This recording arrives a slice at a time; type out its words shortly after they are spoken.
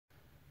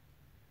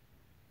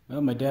Well,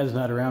 my dad's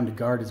not around to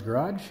guard his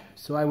garage,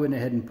 so I went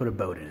ahead and put a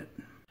boat in it.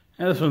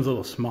 Now this one's a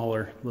little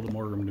smaller, a little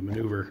more room to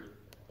maneuver,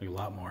 like a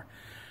lot more.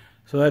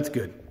 So that's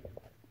good.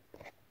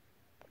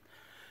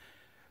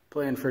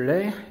 Plan for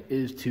today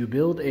is to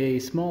build a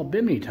small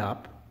bimini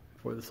top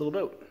for this little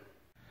boat.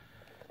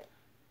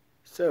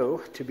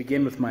 So, to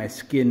begin with my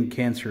skin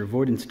cancer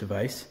avoidance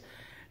device,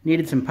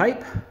 needed some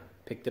pipe,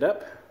 picked it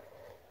up.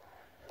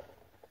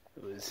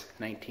 It was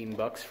 19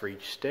 bucks for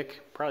each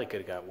stick. Probably could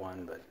have got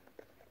one, but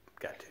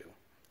got two.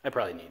 I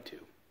probably need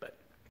two, but.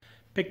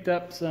 Picked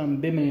up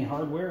some Bimini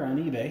hardware on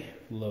eBay,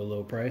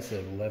 low price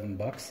of 11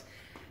 bucks.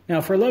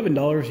 Now for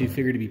 $11, you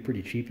figure to be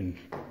pretty cheap and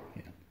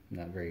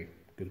not very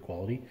good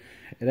quality.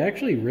 It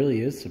actually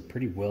really is some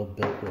pretty well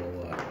built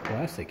little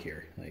plastic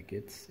here. Like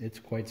it's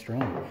quite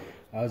strong.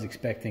 I was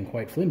expecting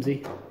quite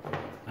flimsy.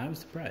 I was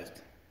surprised.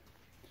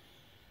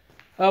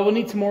 We'll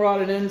need some more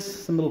odd ends,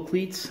 some little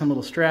cleats, some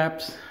little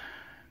straps,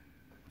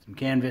 some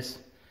canvas,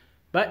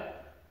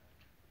 but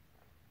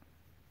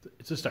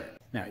it's a start.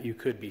 Now you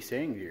could be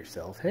saying to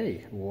yourself,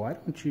 hey, why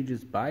don't you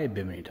just buy a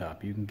Bimini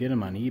top? You can get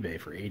them on eBay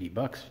for 80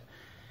 bucks.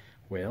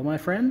 Well, my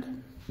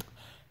friend,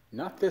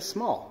 not this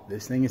small.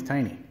 This thing is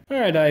tiny. All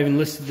right, I've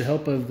enlisted the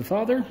help of the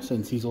father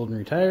since he's old and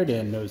retired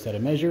and knows how to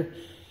measure.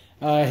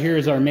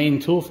 Here's our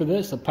main tool for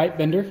this, a pipe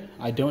bender.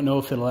 I don't know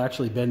if it'll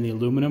actually bend the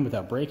aluminum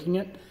without breaking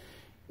it.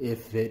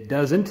 If it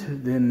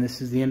doesn't, then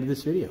this is the end of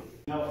this video.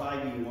 How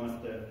high do you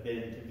want the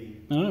bend to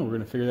be? I don't know, we're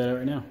gonna figure that out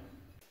right now.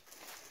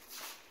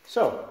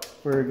 So,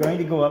 we're going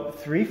to go up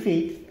 3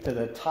 feet to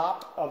the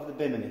top of the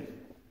Bimini.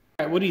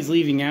 All right, what he's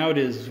leaving out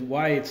is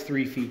why it's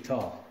 3 feet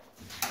tall.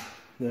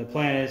 The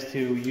plan is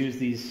to use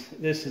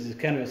this is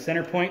kind of a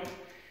center point,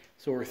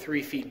 so we're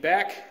 3 feet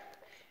back,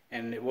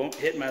 and it won't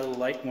hit my little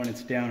light when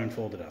it's down and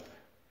folded up.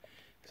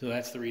 So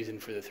that's the reason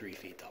for the 3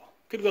 feet tall.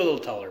 Could go a little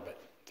taller,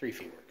 but 3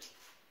 feet works.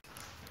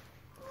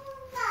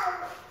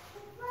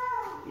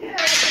 Yeah,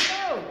 let's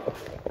go!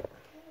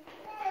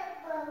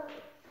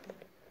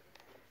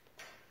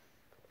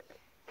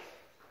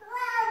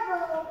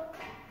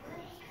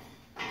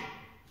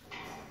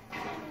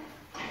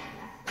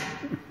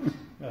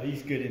 Well,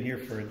 he's good in here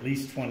for at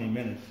least 20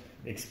 minutes,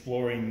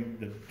 exploring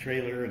the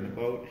trailer and the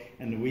boat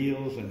and the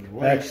wheels and the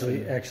lights.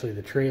 Actually,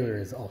 the trailer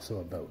is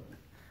also a boat.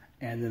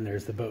 And then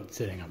there's the boat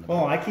sitting on the boat.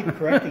 Oh, I keep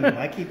correcting him.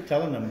 I keep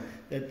telling him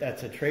that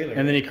that's a trailer.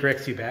 And then he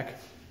corrects you back.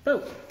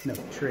 Boat. No,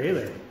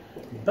 trailer.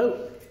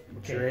 Boat.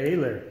 Okay.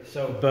 Trailer.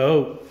 So,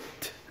 boat.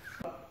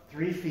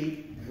 3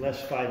 feet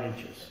less 5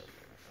 inches.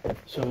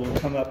 So we'll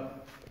come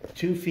up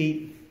 2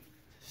 feet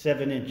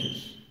 7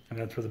 inches. And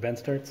that's where the bend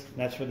starts?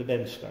 That's where the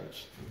bend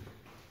starts.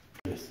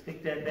 Just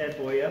pick that bad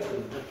boy up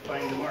and let's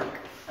find the mark.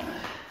 Is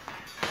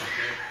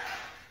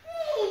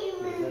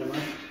that a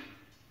mark?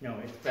 No,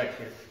 it's back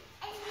here.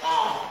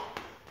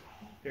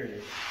 There it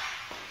is.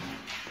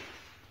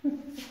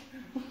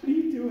 What are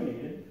you doing,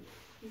 Ian?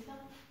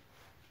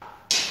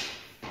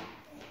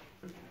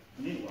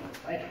 You need one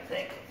pipe, I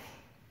think.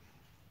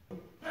 Oh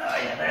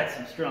yeah, that's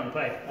some strong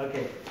pipe.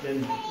 Okay,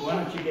 then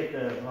why don't you get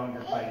the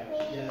longer pipe?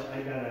 Yeah,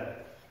 I got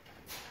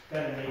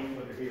an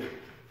 8-footer here.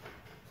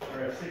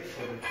 Or a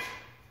 6-footer.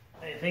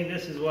 I think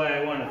this is why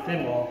I want a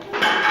thin wall.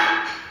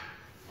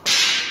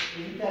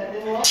 Isn't that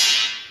thin wall?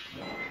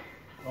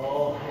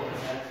 Oh,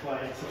 that's why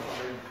it's so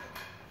hard.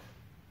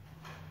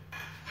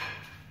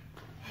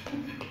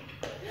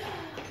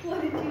 What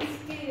did you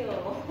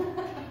steal?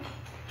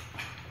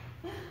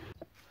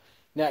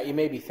 Now, you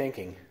may be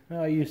thinking,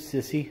 oh, you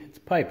sissy, it's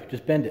pipe,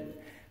 just bend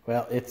it.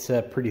 Well, it's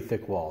a pretty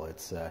thick wall.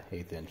 It's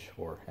 1/8 inch,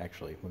 or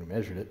actually, when we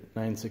measured it,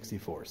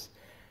 9/64.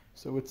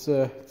 So it's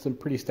some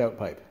pretty stout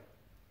pipe.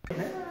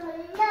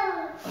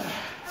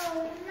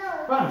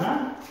 Fun,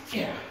 huh?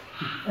 Yeah.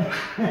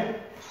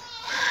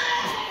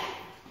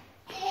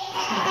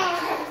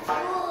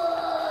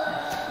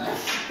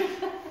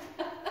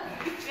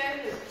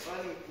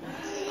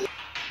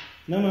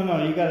 No,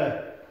 I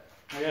gotta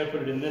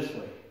put it in this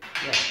way.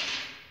 Yeah.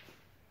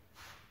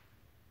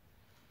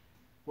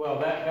 Well,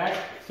 back,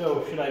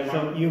 so should I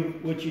So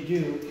what you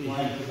do is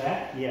line to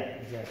back? Yeah,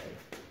 exactly.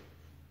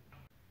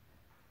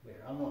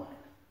 We're on line.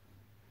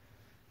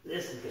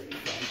 This is gonna be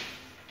fun.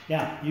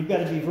 Now, you've got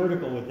to be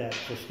vertical with that.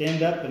 So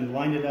stand up and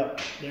line it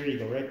up. There you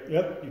go, right?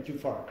 Yep, you're too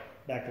far.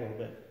 Back a little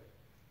bit.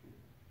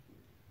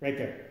 Right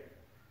there.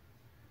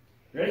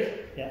 Ready?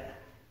 Yeah.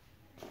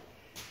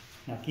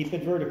 Now keep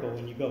it vertical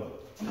when you go.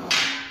 See you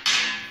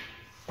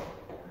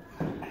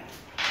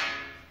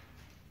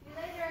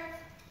later.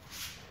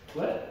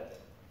 What?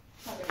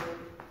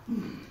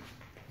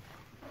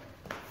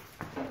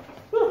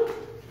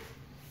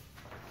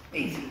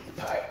 Easy.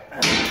 Pipe.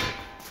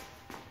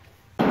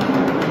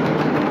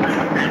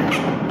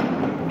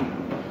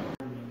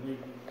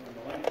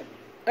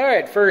 All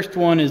right, first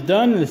one is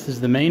done. This is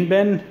the main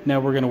bend. Now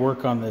we're going to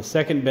work on the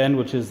second bend,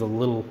 which is the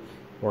little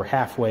or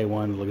halfway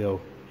one. We'll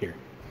go here.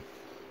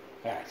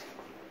 All right.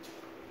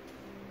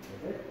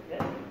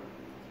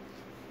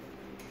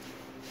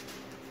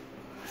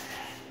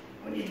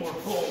 We need more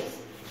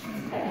poles.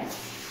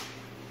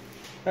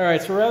 All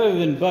right, so rather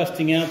than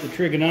busting out the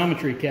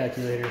trigonometry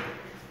calculator,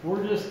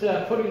 we're just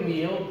putting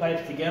the old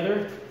pipes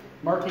together,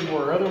 marking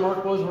where our other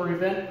mark was where we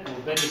bent.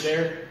 We'll bend it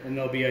there, and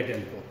they'll be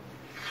identical.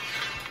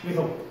 We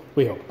hope.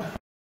 We hope.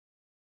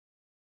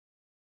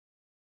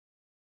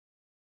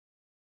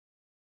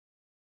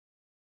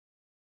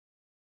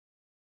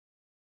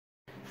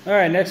 All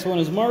right, next one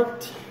is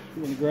marked.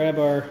 We're going to grab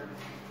our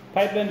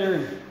pipe bender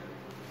and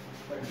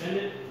Try to bend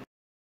it.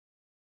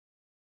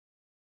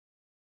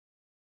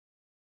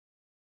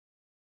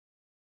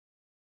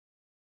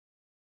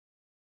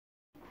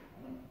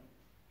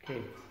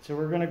 Okay, so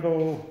we're going to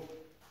go,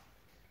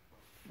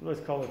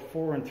 let's call it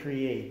 4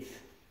 3/8.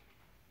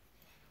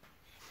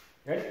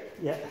 Right?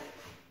 Yeah.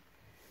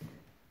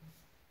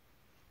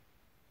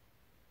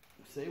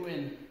 Say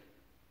when.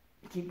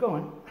 Keep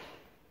going.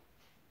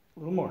 A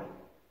little more.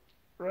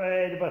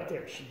 Right about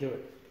there. Should do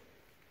it.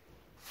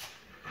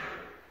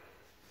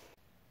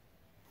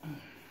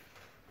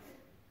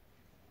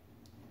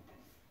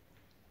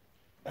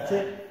 That's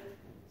it.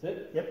 That's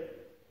it? Yep.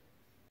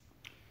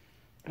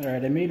 All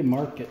right, I made a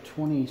mark at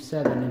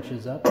 27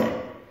 inches up,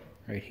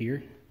 right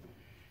here.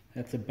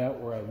 That's about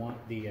where I want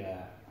the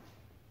I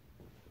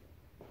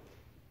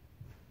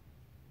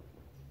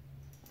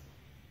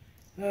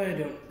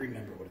don't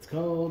remember what it's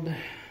called.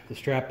 The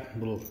strap,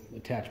 little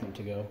attachment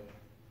to go.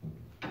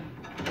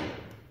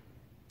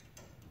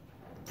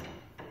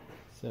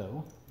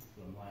 So,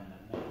 I'm lining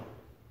that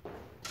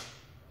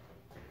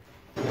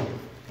now.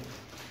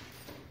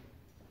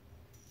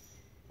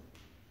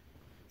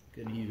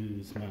 Gonna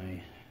use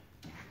my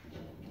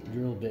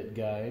drill bit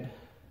guide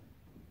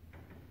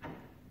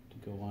to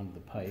go onto the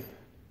pipe.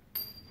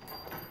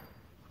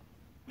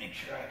 Make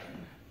sure I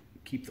can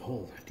keep the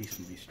hole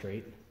decently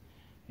straight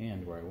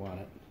and where I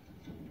want it.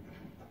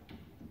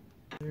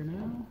 There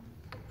now.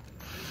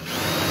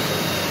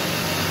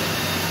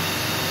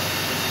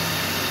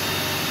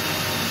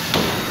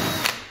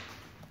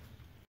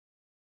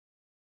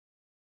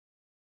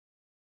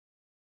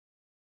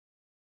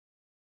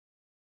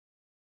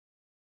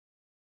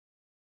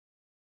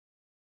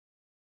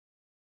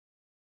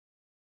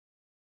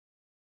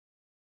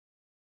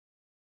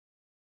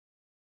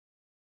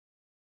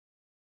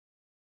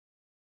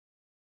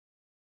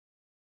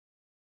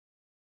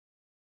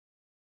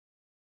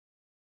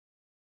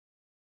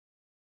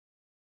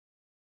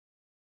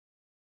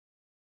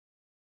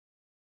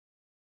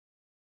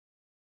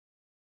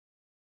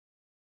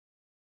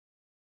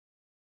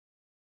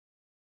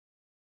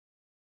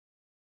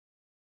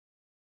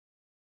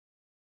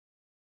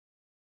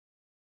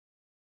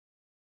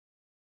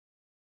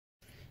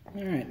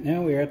 All right,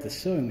 now we are at the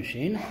sewing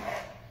machine.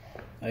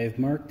 I have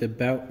marked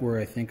about where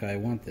I think I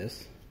want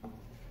this. So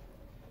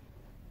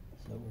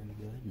we're going to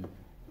go ahead and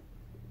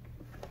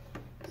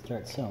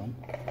start sewing.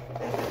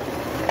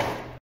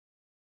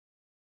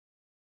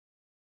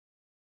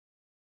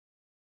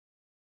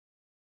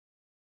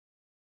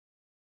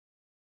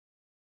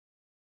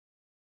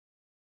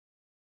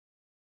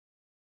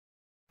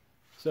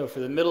 So for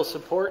the middle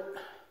support,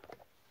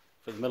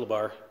 for the middle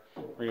bar,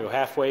 we're going to go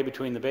halfway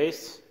between the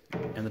base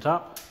and the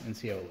top and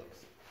see how it looks.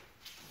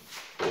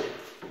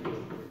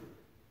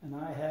 And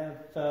I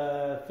have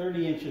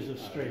 30 inches of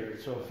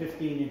straight, so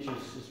 15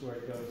 inches is where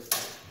it goes.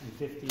 And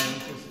 15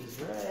 inches is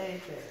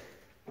right there.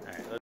 All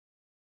right,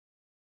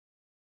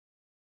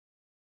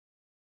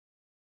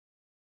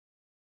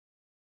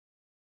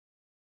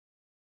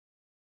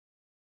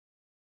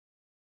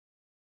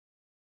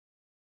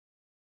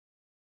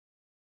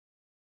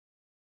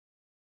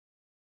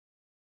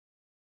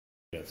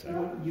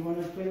 You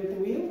want to play with the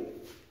wheel?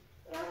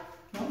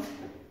 No?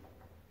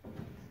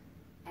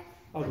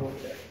 I'll go up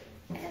there.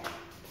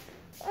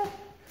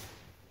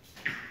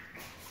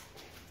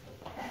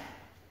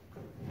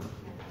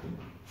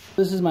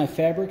 This is my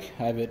fabric.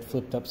 I have it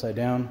flipped upside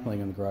down,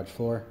 laying on the garage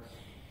floor.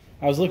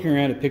 I was looking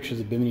around at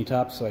pictures of Bimini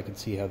tops so I could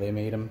see how they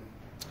made them.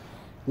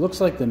 Looks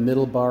like the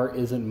middle bar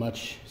isn't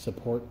much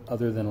support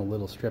other than a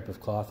little strip of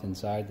cloth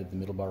inside that the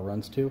middle bar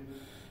runs to.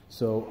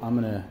 So I'm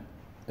going to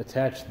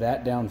attach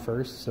that down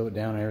first, sew it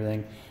down and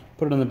everything,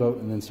 put it on the boat,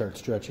 and then start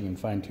stretching and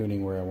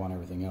fine-tuning where I want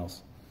everything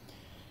else.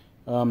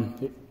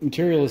 The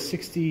material is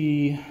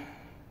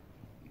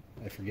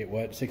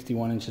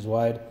 61 inches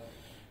wide.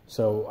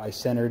 So I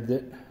centered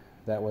it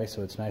that way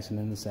so it's nice and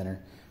in the center.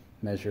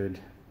 Measured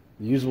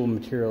the usable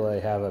material I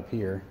have up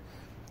here.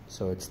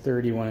 So it's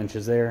 31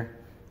 inches there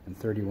and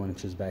 31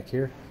 inches back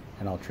here,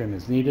 and I'll trim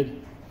as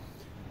needed.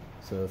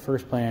 So the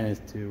first plan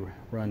is to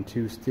run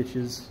 2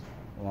 stitches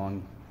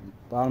along the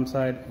bottom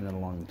side and then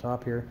along the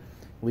top here,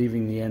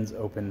 leaving the ends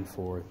open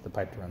for the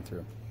pipe to run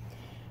through.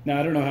 Now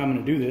I don't know how I'm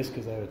going to do this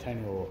because I have a tiny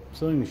little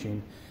sewing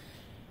machine.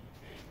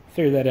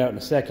 Figure that out in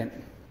a second.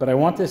 But I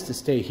want this to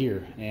stay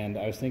here, and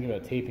I was thinking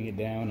about taping it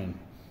down, and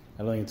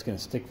I don't think it's going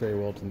to stick very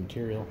well to the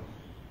material.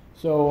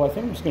 So I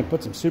think I'm just going to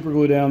put some super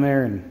glue down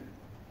there and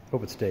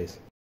hope it stays.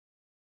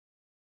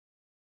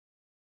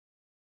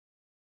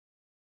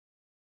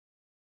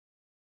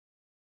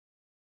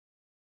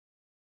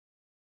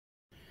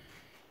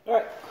 All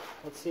right,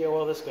 let's see how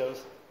well this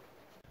goes.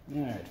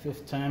 All right,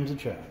 5th time's a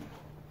charm.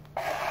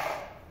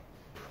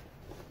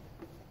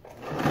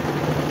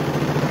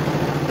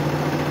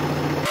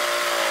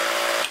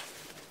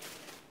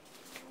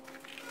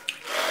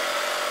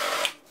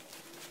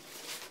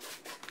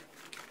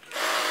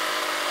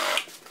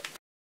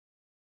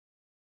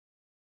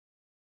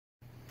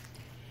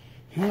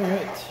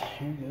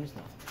 here goes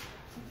nothing.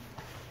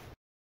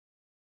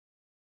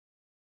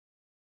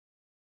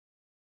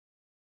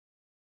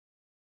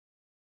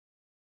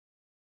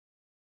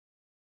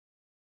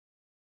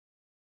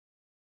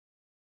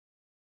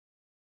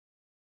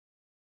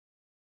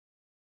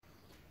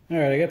 All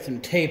right, I got some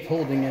tape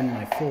holding in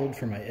my fold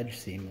for my edge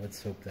seam.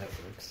 Let's hope that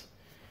works.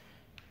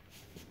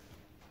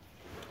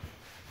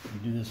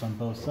 Do this on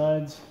both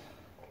sides.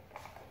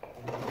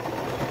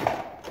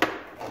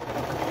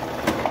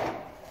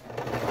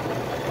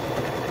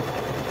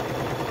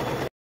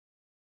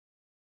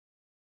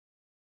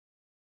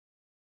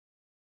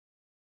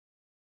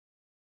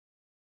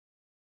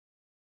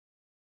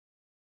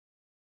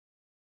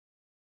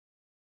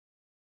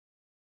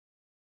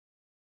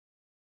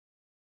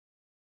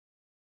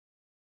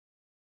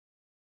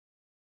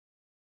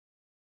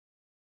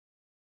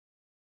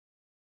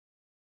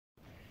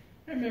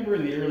 I remember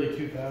in the early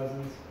 2000s,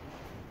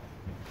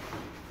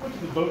 I went to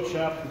the boat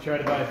shop to try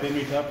to buy a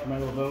Bimini Top for my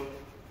little boat.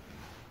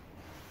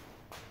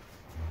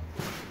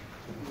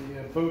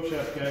 The boat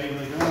shop guy, he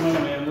was like, oh no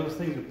man, those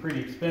things are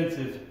pretty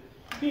expensive.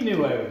 He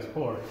knew I was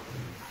poor,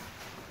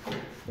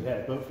 but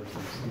had a boat for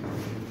some stupid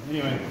reason.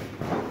 Anyway,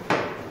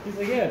 he's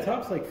like, yeah, a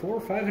top's like $400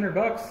 or $500.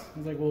 I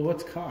was like, well,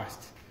 what's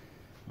cost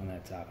on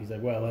that top? He's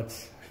like, well,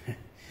 let's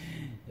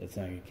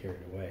not get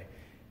carried away.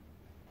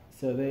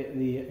 So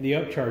the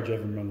upcharge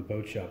of them on the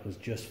boat shop was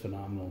just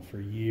phenomenal.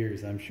 For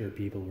years, I'm sure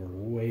people were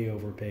way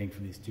overpaying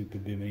for these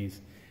stupid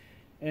Biminis.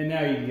 And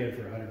now you can get it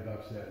for $100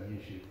 without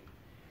any issue.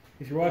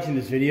 If you're watching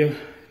this video,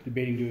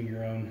 debating doing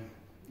your own,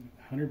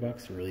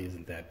 $100 really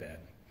isn't that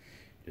bad.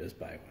 Just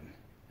buy one.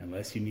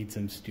 Unless you need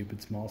some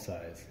stupid small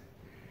size.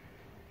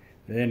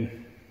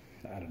 Then,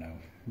 I don't know,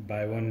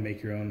 buy one,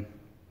 make your own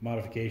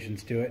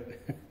modifications to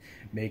it,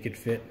 make it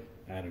fit,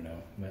 I don't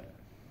know. But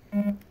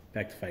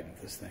back to fighting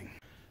with this thing.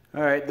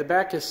 All right, the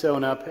back is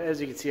sewn up.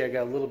 As you can see, I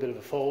got a little bit of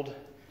a fold.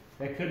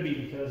 That could be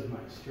because of my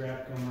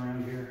strap going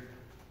around here.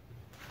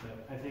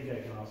 But I think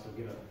I can also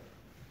get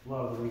a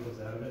lot of the wrinkles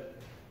out of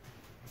it.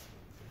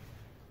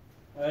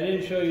 I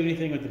didn't show you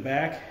anything with the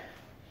back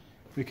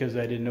because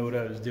I didn't know what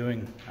I was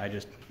doing. I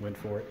just went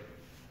for it.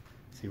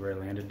 See where I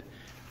landed.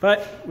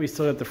 But we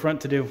still got the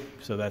front to do,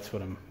 so that's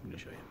what I'm going to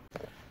show you.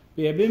 But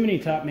yeah, Bimini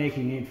top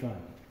making ain't fun.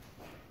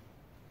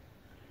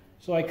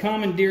 So I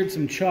commandeered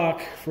some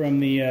chalk from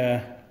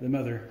the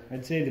mother.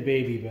 I'd say the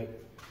baby, but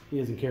he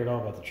doesn't care at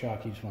all about the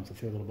chalk. He just wants to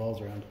throw little balls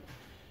around.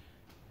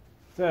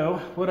 So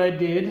what I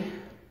did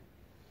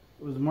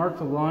was mark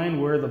the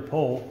line where the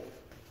pole,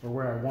 or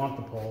where I want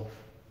the pole,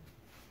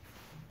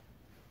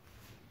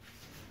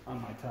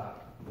 on my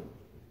top.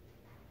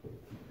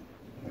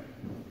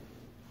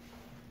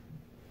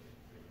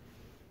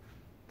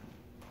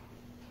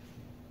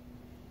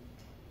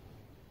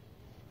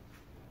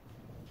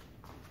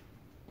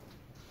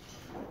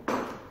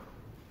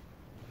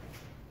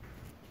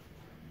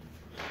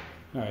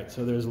 All right,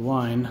 so there's a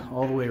line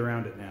all the way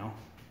around it now.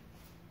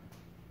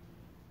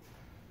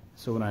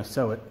 So when I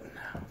sew it,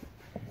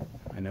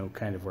 I know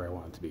kind of where I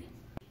want it to be.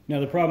 Now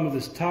the problem with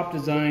this top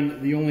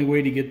design, the only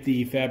way to get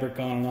the fabric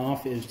on and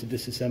off is to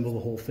disassemble the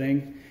whole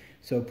thing.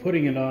 So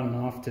putting it on and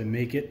off to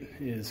make it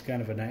is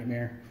kind of a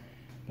nightmare,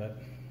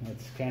 but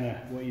that's kind of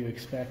what you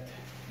expect,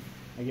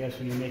 I guess,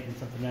 when you're making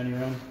something on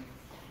your own.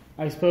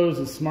 I suppose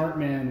a smart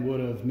man would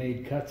have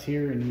made cuts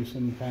here and used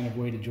some kind of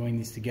way to join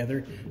these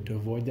together to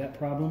avoid that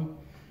problem.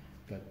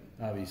 But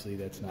obviously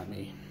that's not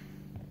me.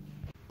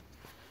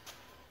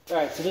 All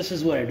right, so this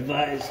is what I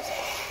devised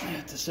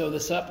to sew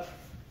this up.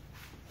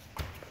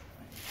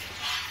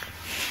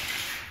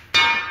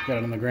 Got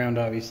it on the ground,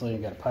 obviously. I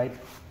got a pipe.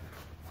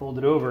 Fold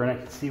it over and I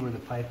can see where the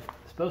pipe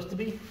is supposed to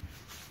be.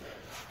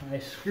 I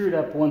screwed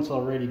up once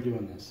already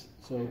doing this.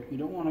 So you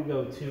don't want to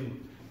go too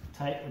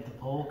tight with the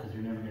pole because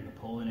you're never going to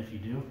pull in if you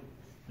do.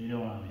 But you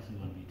don't obviously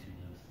want to be too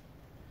loose.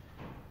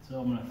 So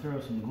I'm going to throw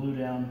some glue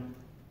down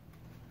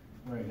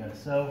where I got to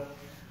sew,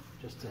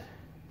 just to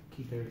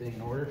keep everything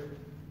in order.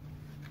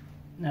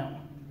 Now,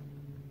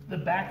 the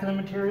back of the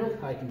material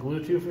I can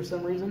glue to for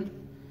some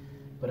reason,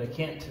 but I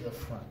can't to the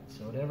front.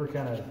 So whatever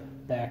kind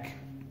of back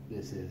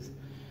this is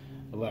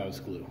allows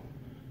glue.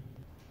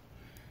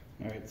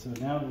 All right, so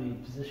now the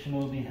position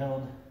will be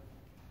held.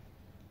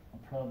 I'll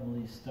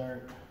probably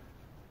start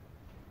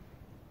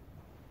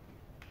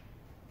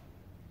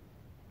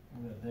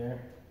about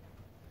there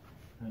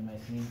on my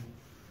seam.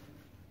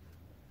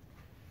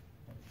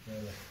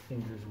 The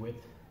finger's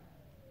width.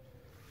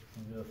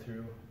 I'll go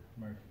through,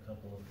 mark a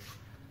couple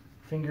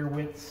of finger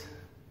widths.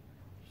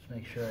 Just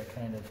make sure I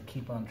kind of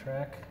keep on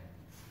track.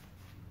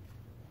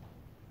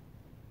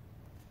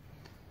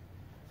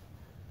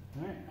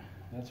 All right,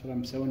 that's what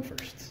I'm sewing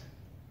first.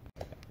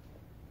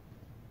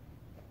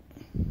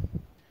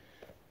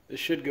 This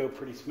should go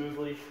pretty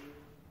smoothly.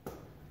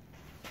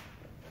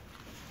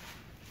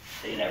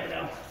 You never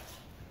know.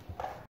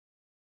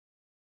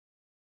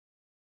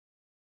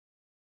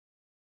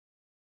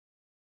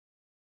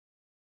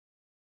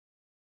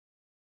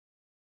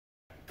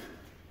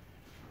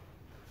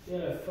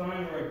 Gotta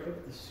find where I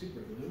put the super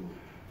glue.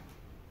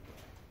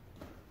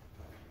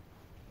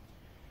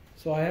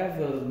 So I have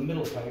the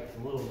middle pipe,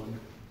 the little one.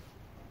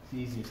 It's the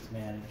easiest to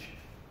manage.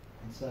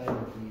 Inside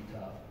of the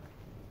top,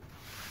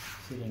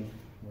 sitting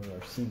where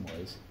our seam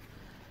was.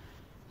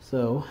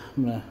 So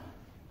I'm gonna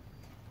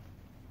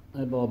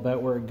eyeball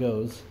about where it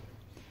goes.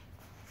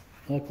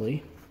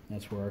 Luckily,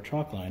 that's where our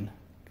chalk line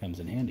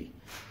comes in handy,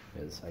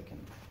 because I can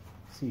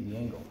see the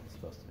angle it's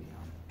supposed to be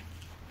on.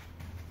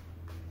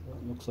 So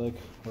it looks like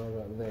we're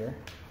about there.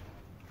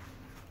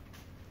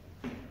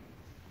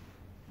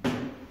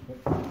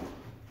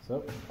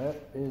 So that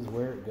is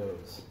where it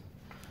goes.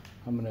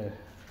 I'm going to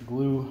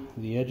glue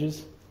the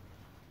edges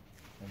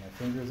where my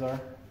fingers are.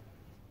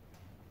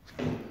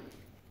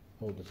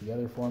 Hold it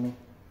together for me.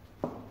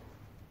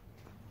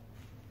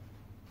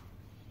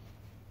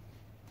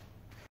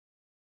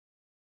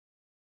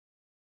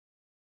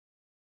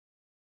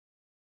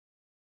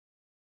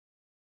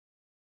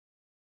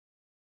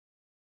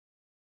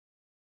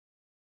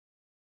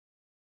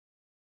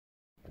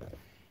 Let's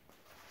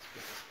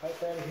get this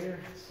pipe out of here.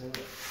 So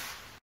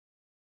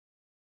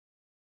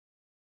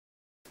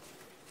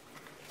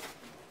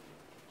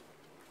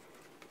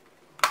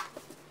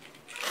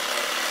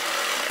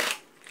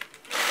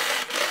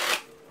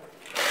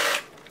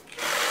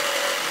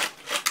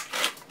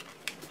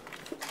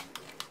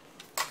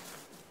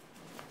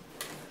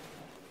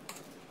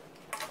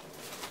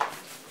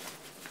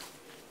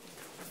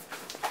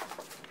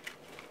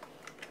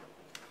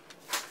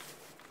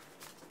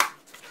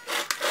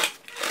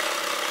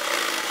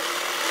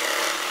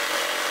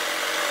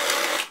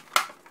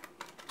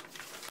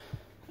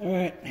all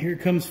right, here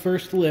comes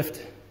first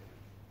lift.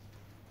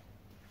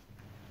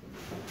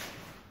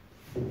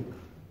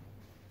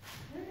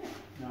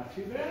 Not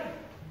too bad.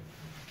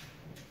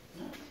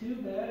 Not too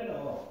bad at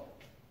all.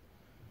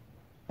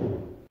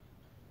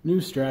 New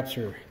straps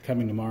are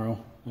coming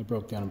tomorrow. I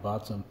broke down and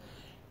bought some.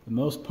 For the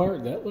most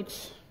part, that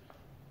looks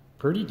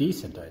pretty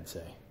decent, I'd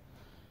say.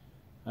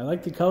 I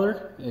like the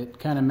color. It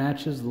kind of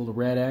matches the little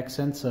red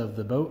accents of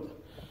the boat.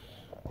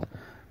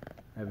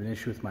 I have an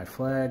issue with my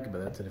flag,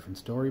 but that's a different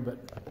story. But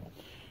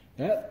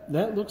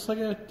that looks like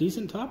a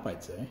decent top,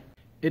 I'd say.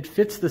 It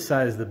fits the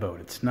size of the boat.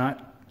 It's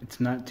not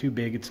too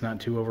big. It's not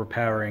too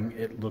overpowering.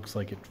 It looks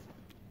like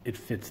it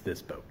fits this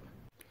boat.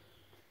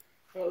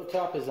 Well, the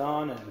top is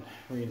on and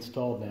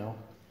reinstalled now.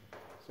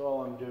 So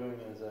all I'm doing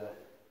is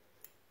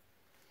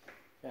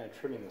kind of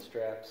trimming the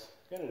straps.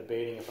 Kind of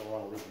debating if I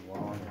want to leave them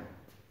long or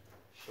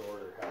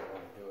short or how I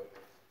want to do it.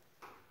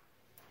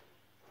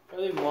 If I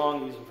leave them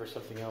long, use them for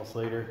something else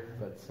later,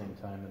 but at the same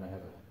time, then I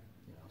have a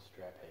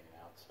strap hanging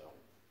out. So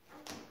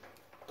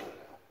I don't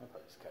know. I'll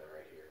probably just cut it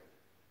right here and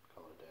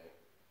call it a day.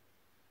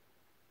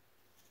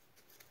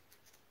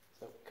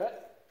 So cut.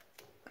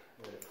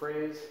 Let it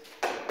fraise.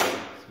 So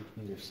you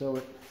can either sew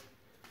it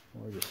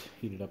or just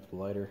heat it up with a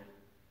lighter.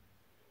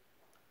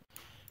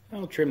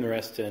 I'll trim the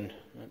rest in.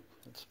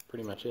 That's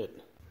pretty much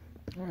it.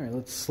 All right,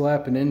 let's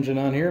slap an engine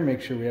on here.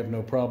 Make sure we have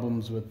no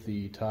problems with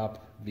the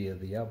top via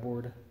the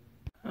outboard.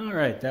 All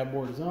right, that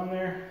board is on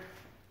there.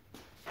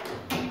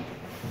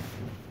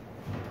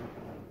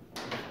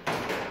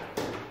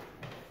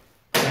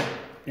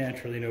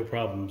 Naturally, no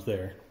problems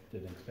there.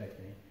 Didn't expect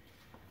any.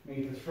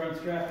 Make this front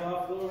strap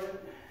off, lower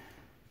it.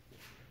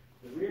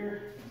 The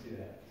rear, let's see what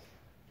happens.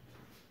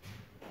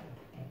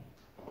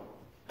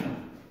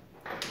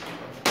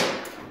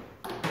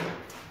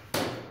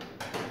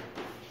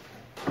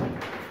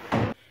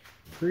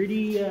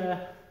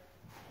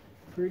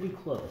 Pretty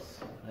close.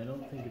 I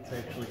don't think it's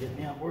actually hitting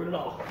the outboard at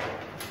all.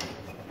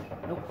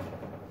 Nope.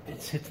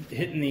 It's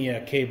hitting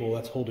the cable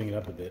that's holding it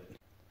up a bit.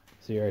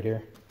 See right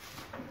here?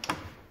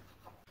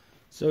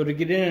 So to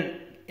get in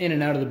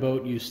and out of the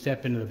boat, you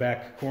step into the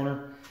back corner.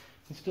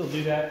 You can still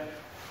do that.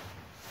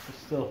 There's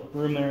still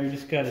room there. You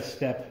just got to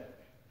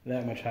step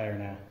that much higher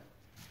now.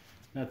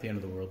 Not the end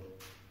of the world.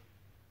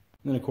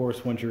 And then of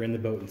course, once you're in the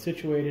boat and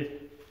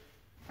situated,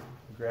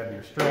 grab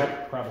your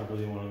strap,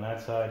 probably the one on that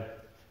side,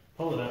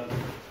 pull it up,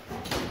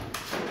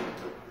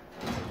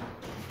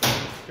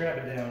 strap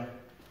it down,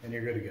 and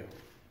you're good to go.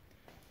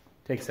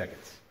 Takes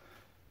seconds.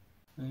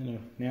 And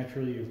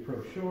naturally you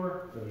approach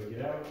shore, go to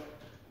get out.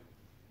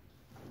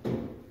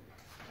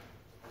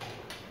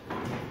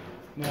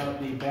 Now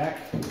the back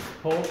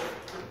pull,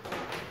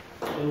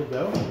 it'll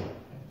go,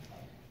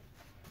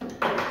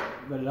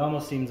 but it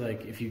almost seems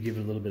like if you give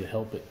it a little bit of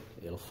help,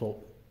 it'll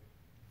fold,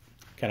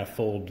 kind of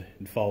fold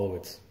and follow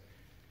its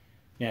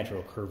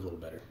natural curve a little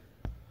better.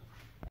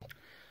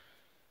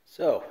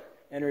 So,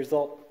 end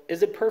result,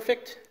 is it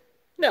perfect?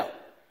 No,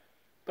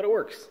 but it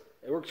works.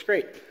 It works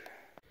great.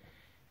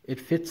 It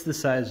fits the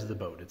size of the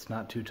boat. It's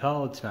not too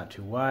tall, it's not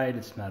too wide,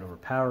 it's not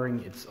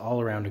overpowering, it's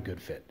all around a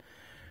good fit.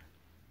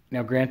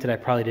 Now granted, I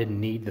probably didn't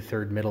need the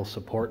third middle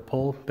support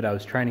pole, but I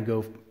was trying to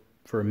go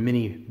for a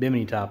mini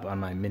Bimini top on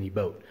my mini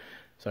boat.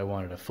 So I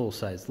wanted a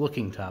full-size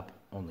looking top,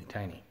 only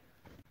tiny.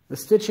 The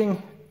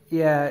stitching,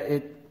 yeah,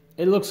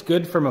 it looks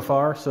good from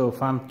afar, so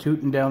if I'm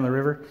tooting down the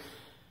river,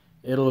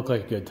 it'll look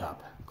like a good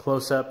top.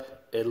 Close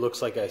up, it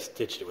looks like I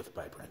stitched it with a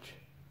pipe wrench.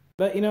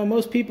 But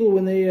most people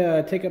when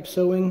they take up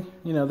sewing,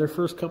 their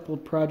first couple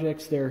of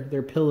projects,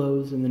 they're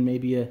pillows and then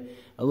maybe a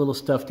a little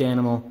stuffed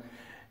animal.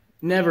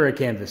 Never a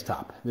canvas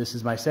top. This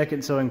is my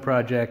second sewing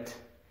project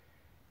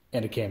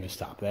and a canvas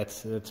top.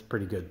 That's a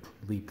pretty good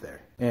leap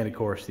there. And of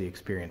course the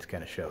experience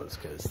kind of shows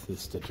because the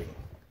stitching,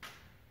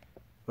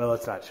 well,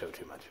 let's not show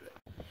too much of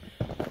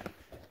it.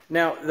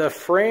 Now, the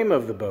frame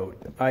of the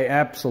boat, I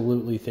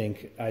absolutely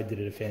think I did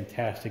a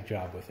fantastic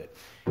job with it.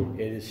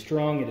 It is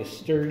strong, it is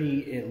sturdy,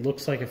 it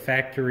looks like a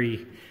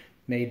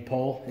factory-made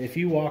pole. If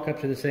you walk up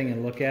to this thing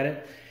and look at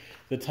it,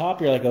 the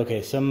top, you're like,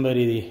 okay,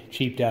 somebody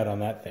cheaped out on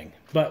that thing.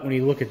 But when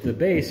you look at the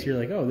base, you're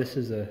like, oh, this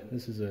is a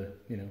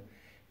you know,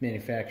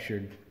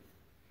 manufactured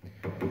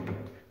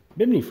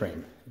Bimini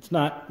frame. It's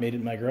not made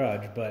in my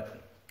garage,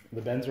 but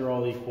the bends are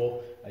all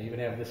equal. I even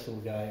have this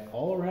little guy.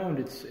 All around,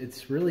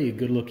 it's really a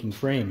good-looking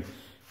frame.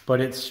 But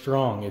it's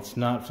strong, it's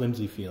not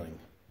flimsy feeling.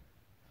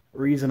 The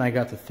reason I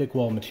got the thick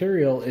wall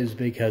material is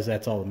because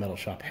that's all the metal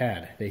shop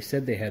had. They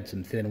said they had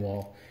some thin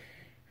wall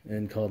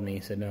and called me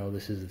and said, no,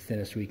 this is the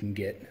thinnest we can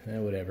get.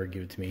 Whatever,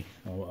 give it to me,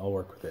 I'll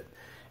work with it.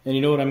 And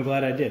you know what, I'm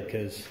glad I did,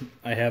 because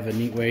I have a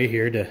neat way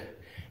here to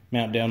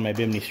mount down my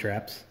Bimini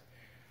straps.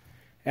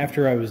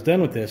 After I was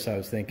done with this, I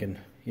was thinking,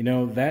 you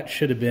know, that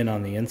should have been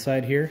on the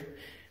inside here.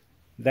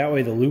 That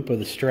way the loop of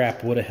the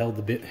strap would have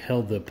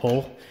held the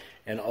pole.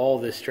 And all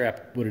this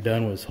strap would have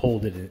done was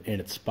hold it in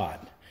its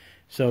spot.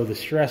 So the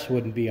stress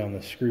wouldn't be on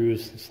the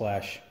screws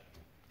slash,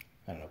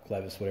 I don't know,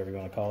 clevis, whatever you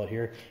want to call it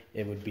here.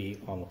 It would be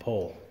on the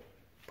pole.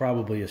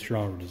 Probably a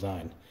stronger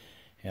design.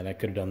 And I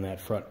could have done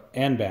that front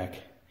and back.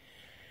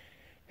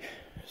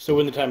 So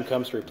when the time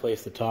comes to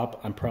replace the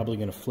top, I'm probably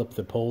going to flip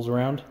the poles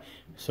around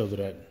so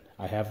that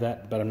I have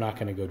that. But I'm not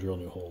going to go drill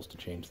new holes to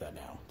change that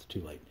now. It's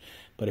too late.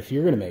 But if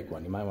you're going to make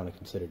one, you might want to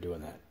consider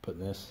doing that.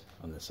 Putting this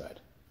on this side.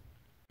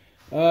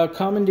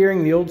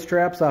 Commandeering the old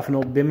straps off an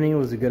old Bimini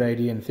was a good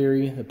idea in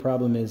theory. The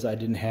problem is I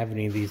didn't have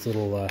any of these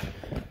little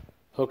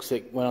hooks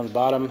that went on the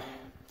bottom,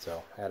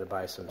 so I had to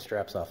buy some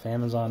straps off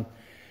Amazon.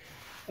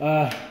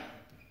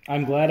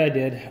 I'm glad I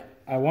did.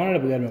 I wanted to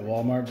get them at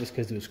Walmart just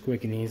because it was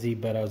quick and easy,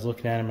 but I was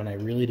looking at them and I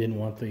really didn't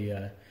want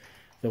the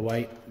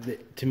white.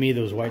 To me,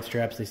 those white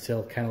straps, they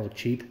still kind of look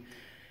cheap.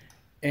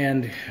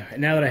 And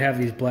now that I have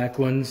these black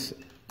ones,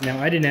 now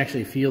I didn't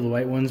actually feel the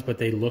white ones, but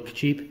they look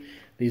cheap.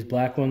 These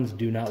black ones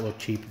do not look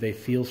cheap. They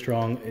feel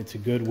strong. It's a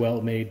good,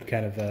 well-made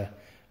kind of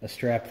a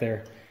strap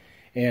there.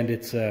 And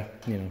it's, you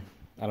know,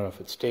 I don't know if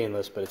it's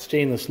stainless, but it's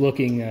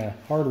stainless-looking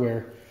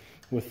hardware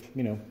with,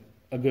 you know,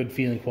 a good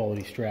feeling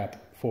quality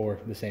strap for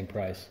the same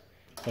price.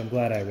 So I'm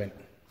glad I went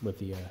with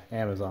the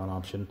Amazon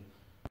option.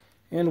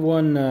 And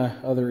one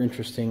other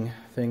interesting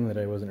thing that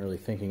I wasn't really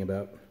thinking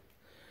about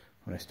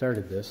when I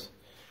started this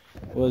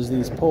was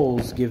these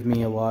poles give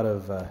me a lot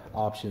of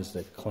options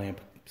to clamp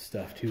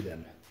stuff to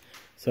them.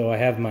 So I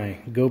have my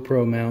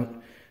GoPro mount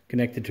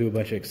connected to a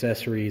bunch of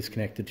accessories,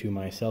 connected to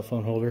my cell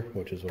phone holder,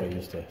 which is what I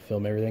use to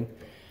film everything.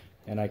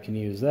 And I can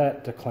use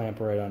that to clamp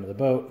right onto the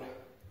boat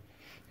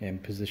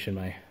and position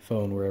my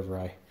phone wherever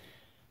I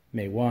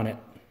may want it.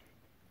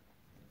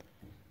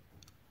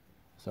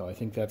 So I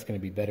think that's going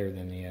to be better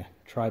than the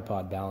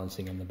tripod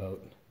balancing in the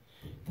boat.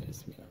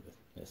 Because, you know,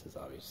 this is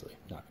obviously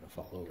not going to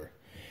fall over.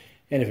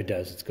 And if it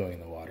does, it's going in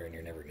the water and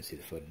you're never going to see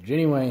the footage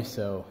anyway,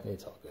 so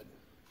it's all good.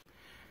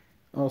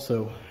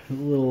 Also, a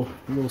little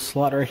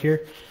slot right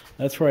here.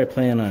 That's where I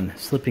plan on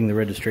slipping the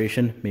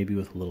registration, maybe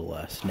with a little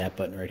snap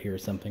button right here or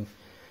something.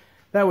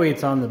 That way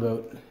it's on the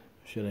boat,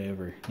 should I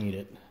ever need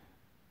it.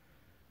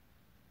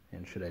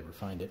 And should I ever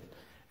find it.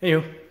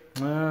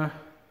 Anywho,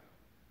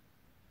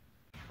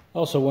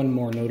 also one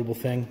more notable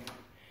thing.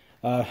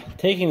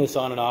 Taking this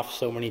on and off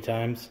so many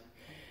times,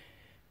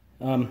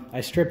 I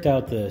stripped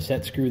out the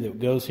set screw that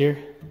goes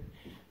here.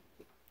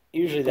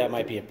 Usually that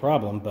might be a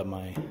problem, but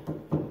my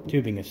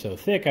tubing is so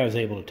thick I was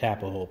able to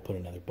tap a hole, put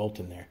another bolt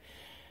in there.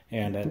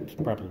 And that's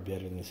probably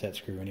better than the set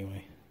screw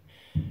anyway.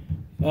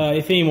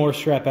 If any more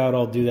strap out,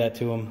 I'll do that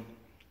to them.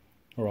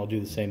 Or I'll do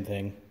the same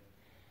thing.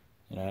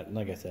 And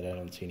like I said, I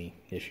don't see any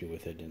issue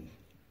with it, and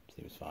it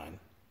seems fine.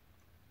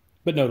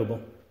 But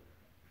notable.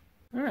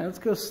 Alright, let's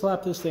go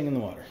slap this thing in the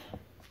water.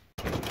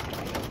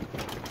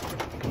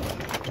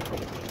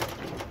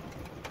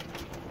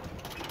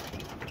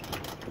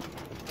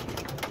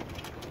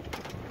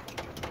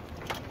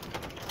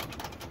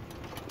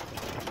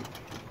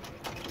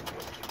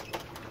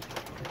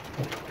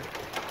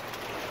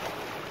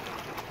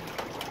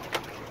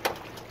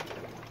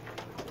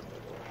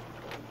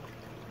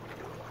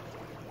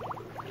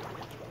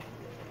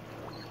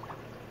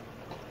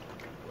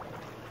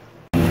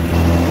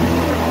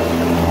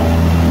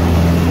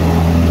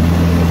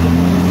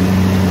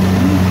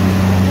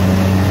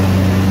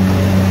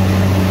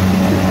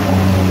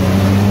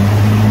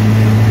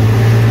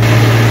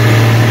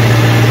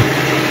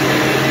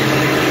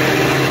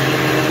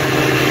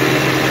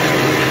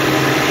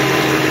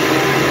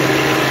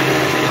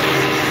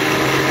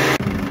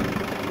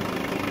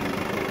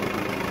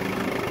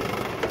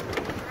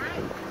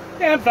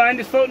 Yeah, I'm fine,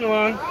 just floating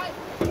along.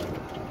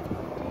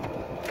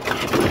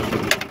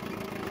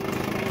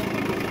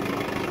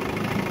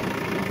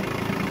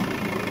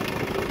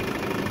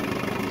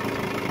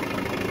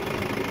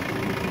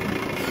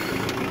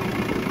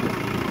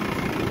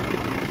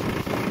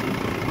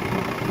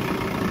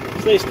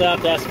 So they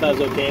stopped, asked if I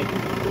was okay.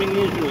 I mean,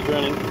 the engine was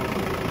running.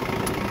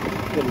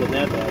 Couldn't have been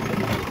that bad,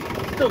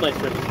 but still nice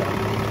for it to stop.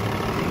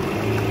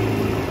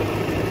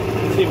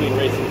 Let's see if we can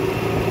race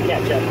it.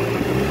 Catch up.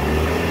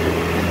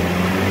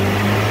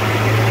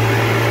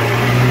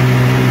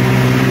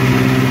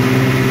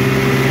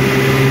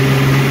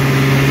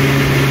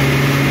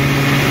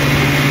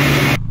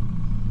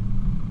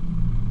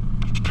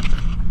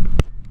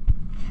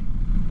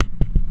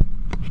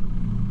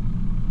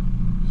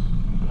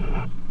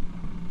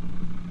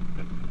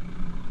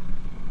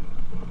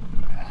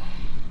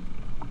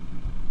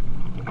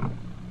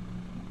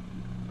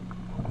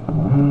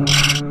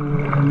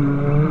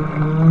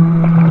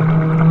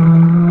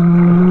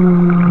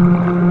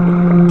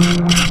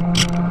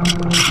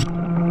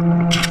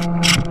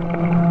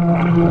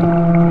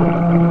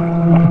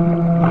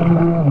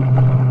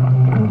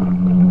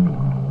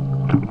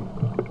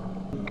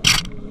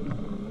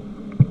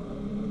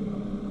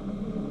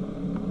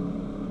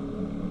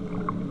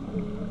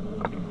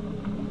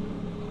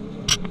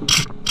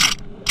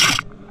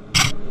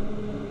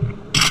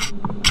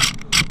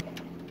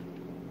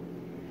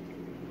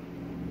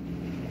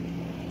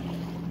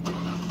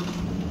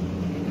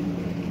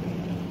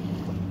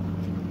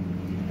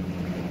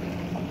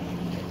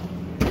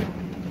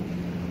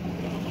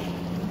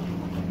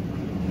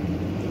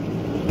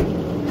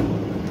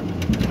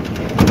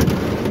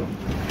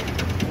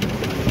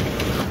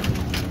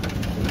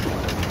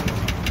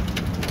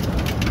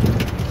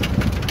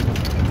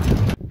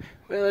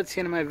 Well, that's the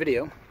end of my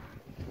video.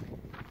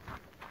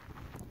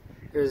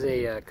 There's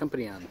a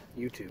company on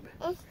YouTube.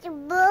 It's the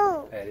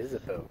boat. That is a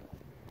boat.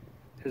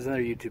 There's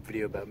another YouTube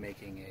video about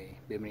making a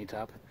Bimini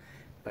top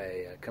by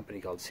a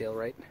company called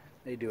Sailrite.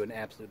 They do an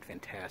absolute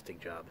fantastic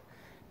job.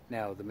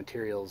 Now, the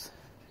materials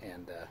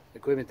and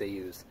equipment they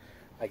use,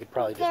 I could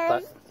probably just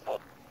buy...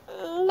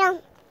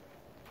 No.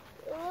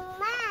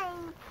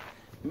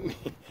 Mine.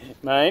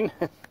 Mine?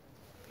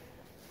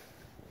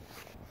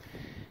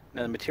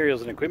 Now, the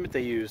materials and equipment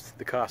they use,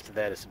 the cost of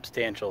that is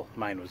substantial.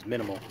 Mine was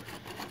minimal.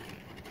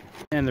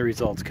 And the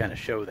results kind of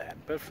show that.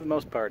 But for the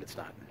most part, it's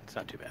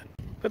not too bad.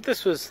 But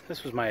this was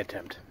my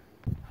attempt.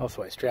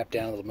 Also, I strapped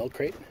down a little milk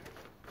crate.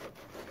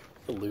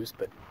 A little loose,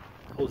 but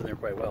holds in there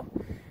quite well.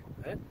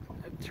 That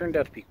turned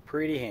out to be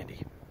pretty handy.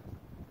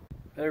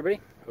 Well,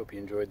 everybody, hope you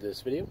enjoyed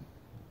this video.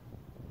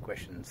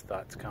 Questions,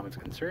 thoughts, comments,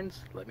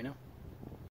 concerns, let me know.